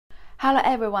Hello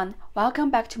everyone, welcome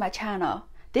back to my channel.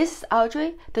 This is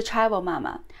Audrey, the travel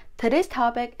mama. Today's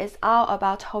topic is all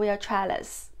about Hoya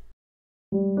Trellis.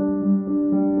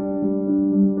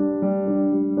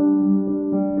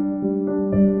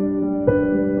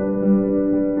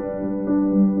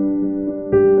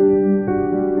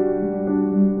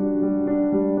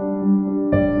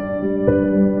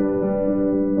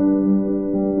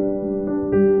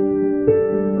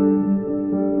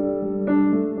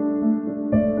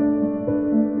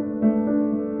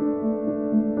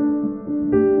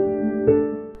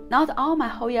 Not all my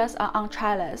Hoyas are on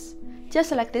trellis,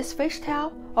 just like this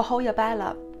fishtail or Hoya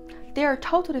bella. They are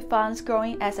totally fine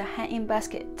growing as a hanging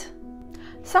basket.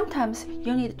 Sometimes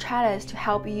you need trellis to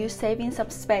help you saving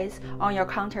some space on your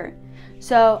counter.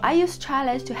 So I use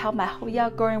trellis to help my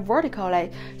Hoya growing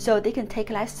vertically so they can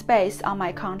take less space on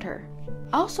my counter.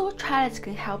 Also, trellis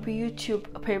can help you to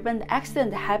prevent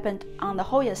accident that happened on the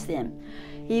Hoya stem.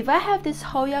 If I have this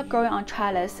Hoya growing on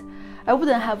trellis, I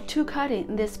wouldn't have two cuttings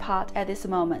in this pot at this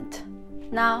moment.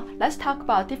 Now, let's talk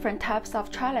about different types of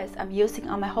trellis I'm using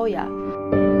on my Hoya.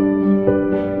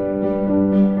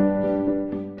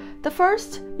 The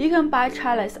first, you can buy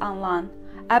trellis online.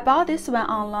 I bought this one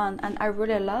online and I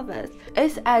really love it.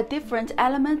 It's a different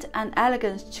element and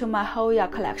elegance to my Hoya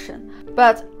collection.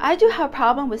 But I do have a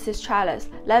problem with this trellis.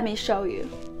 Let me show you.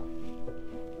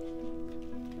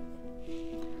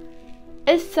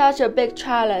 It's such a big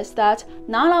trellis that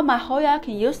none of my Hoya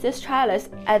can use this trellis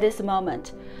at this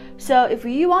moment. So if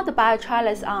you want to buy a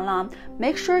trellis online,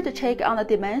 make sure to check on the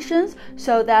dimensions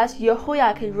so that your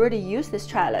Hoya can really use this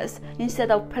trellis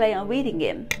instead of playing a waiting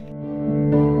game.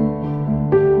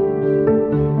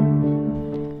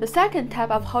 The second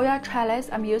type of Hoya trellis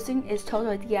I'm using is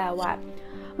totally DIY.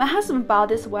 My husband bought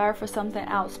this wire for something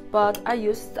else, but I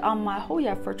used it on my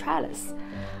Hoya for trellis.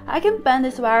 I can bend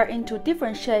this wire into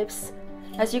different shapes.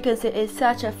 As you can see, it's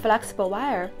such a flexible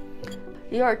wire.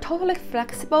 You are totally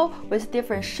flexible with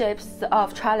different shapes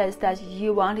of trellis that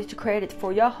you wanted to create it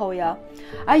for your Hoya.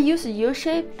 I use a U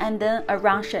shape and then a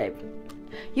round shape.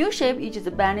 U shape, you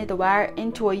just bend the wire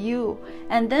into a U,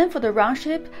 and then for the round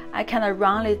shape, I kind of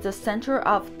round the center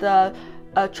of the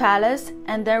trellis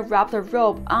and then wrap the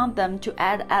rope on them to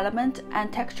add element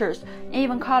and textures,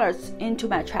 even colors into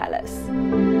my trellis.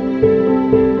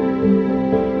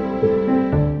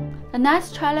 The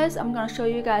next trellis I'm going to show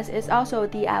you guys is also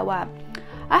DIY.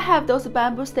 I have those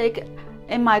bamboo sticks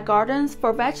in my gardens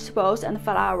for vegetables and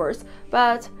flowers,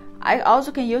 but I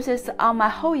also can use this on my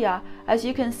Hoya. As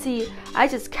you can see, I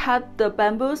just cut the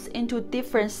bamboos into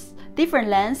different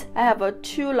lengths. I have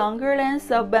 2 longer lengths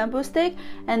of bamboo stick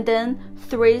and then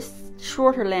 3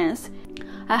 shorter lengths.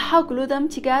 I hot glue them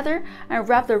together and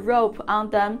wrap the rope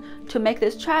on them to make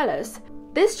this trellis.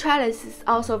 This trellis is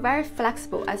also very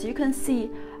flexible. As you can see,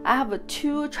 I have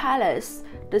 2 trellis,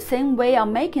 the same way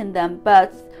I'm making them,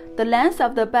 but the length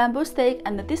of the bamboo stick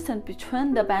and the distance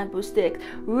between the bamboo stick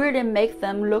really make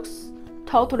them look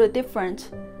totally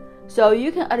different. So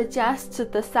you can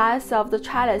adjust the size of the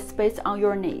trellis based on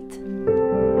your need.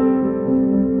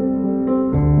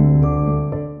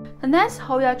 The next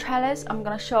Hoya trellis I'm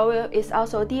going to show you is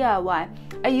also DIY.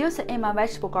 I use it in my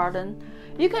vegetable garden.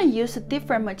 You can use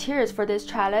different materials for this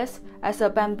trellis, as a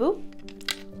bamboo,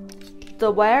 the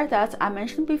wire that I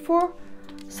mentioned before,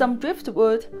 some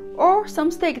driftwood, or some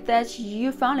stick that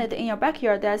you found it in your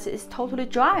backyard that is totally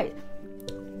dry.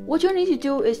 What you need to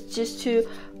do is just to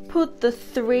put the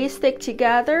 3 sticks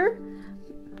together,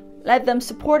 let them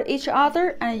support each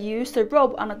other, and use the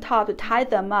rope on the top to tie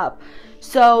them up.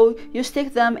 So you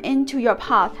stick them into your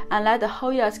pot and let the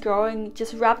Hoyas growing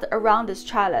just wrapped around this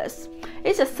trellis.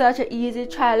 It's such an easy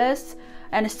trellis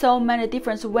and so many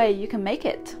different ways you can make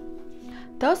it.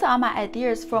 Those are my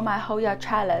ideas for my Hoya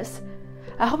trellis.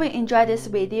 I hope you enjoyed this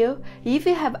video. If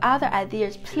you have other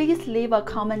ideas, please leave a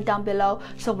comment down below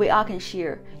so we all can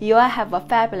share. You all have a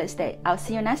fabulous day. I'll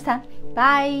see you next time.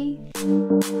 Bye!